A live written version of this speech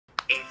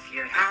If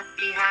you're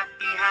happy,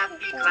 happy,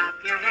 happy, clap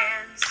your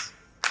hands.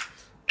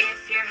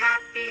 If you're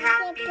happy,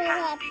 happy,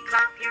 happy,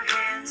 clap your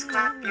hands,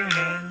 clap your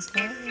hands.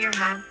 If you're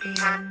happy,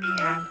 happy,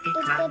 happy,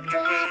 clap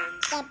your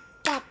hands.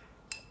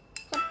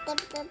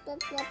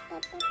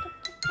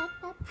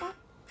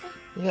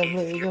 You gotta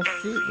look at your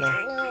feet now.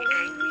 Angry,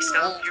 angry,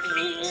 stomp your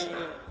feet.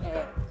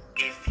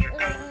 If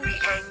you're angry,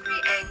 angry,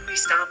 angry,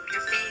 stomp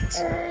your feet.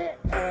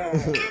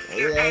 If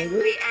you're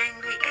angry,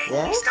 angry,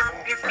 angry,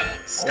 stomp your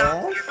feet,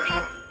 stomp your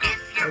feet.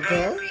 If you're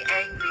angry,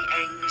 angry,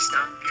 angry,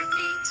 stomp your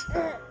feet.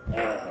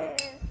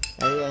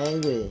 Are you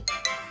angry?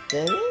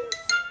 Dennis?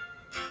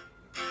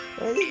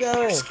 Where are you If you're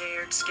going?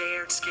 scared,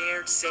 scared,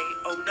 scared, say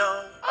oh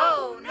no.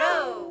 Oh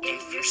no!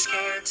 If you're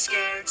scared,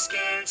 scared,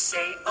 scared,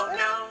 say oh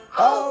no.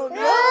 Oh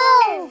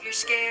no! If you're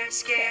scared,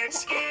 scared,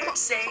 scared,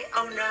 say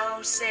oh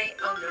no, say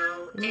oh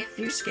no. If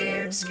you're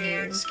scared,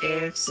 scared,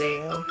 scared, say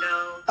oh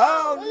no.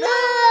 Oh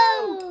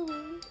no!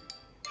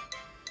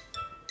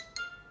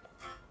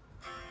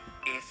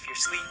 If you're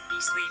sleepy,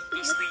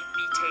 sleepy,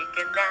 sleepy,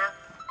 take a nap.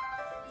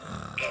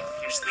 If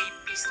you're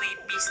sleepy,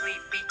 sleepy,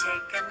 sleepy,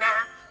 take a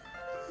nap.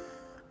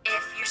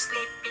 If you're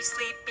sleepy,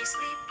 sleepy,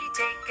 sleepy,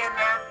 take a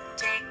nap,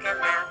 take a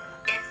nap.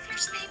 If you're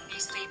sleepy,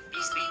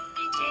 sleepy,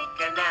 sleepy,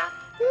 take a nap.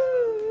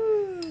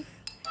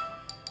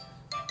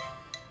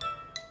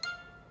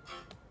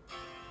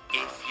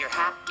 If you're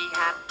happy,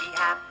 happy,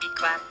 happy,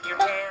 clap your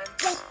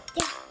hands.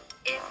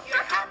 If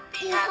you're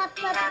happy,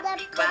 happy,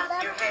 happy,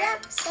 clap your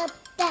hands.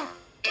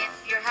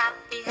 If you're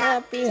happy,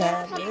 happy,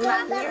 happy,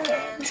 clap your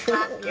hands,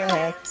 clap your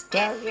hands.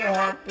 If you're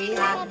happy,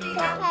 happy,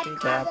 happy,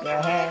 clap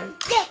your hands.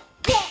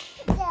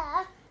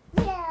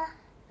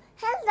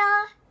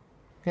 Hello.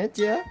 Hit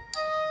ya?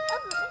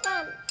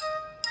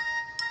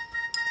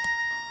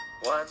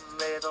 One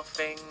little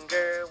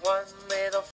finger, one little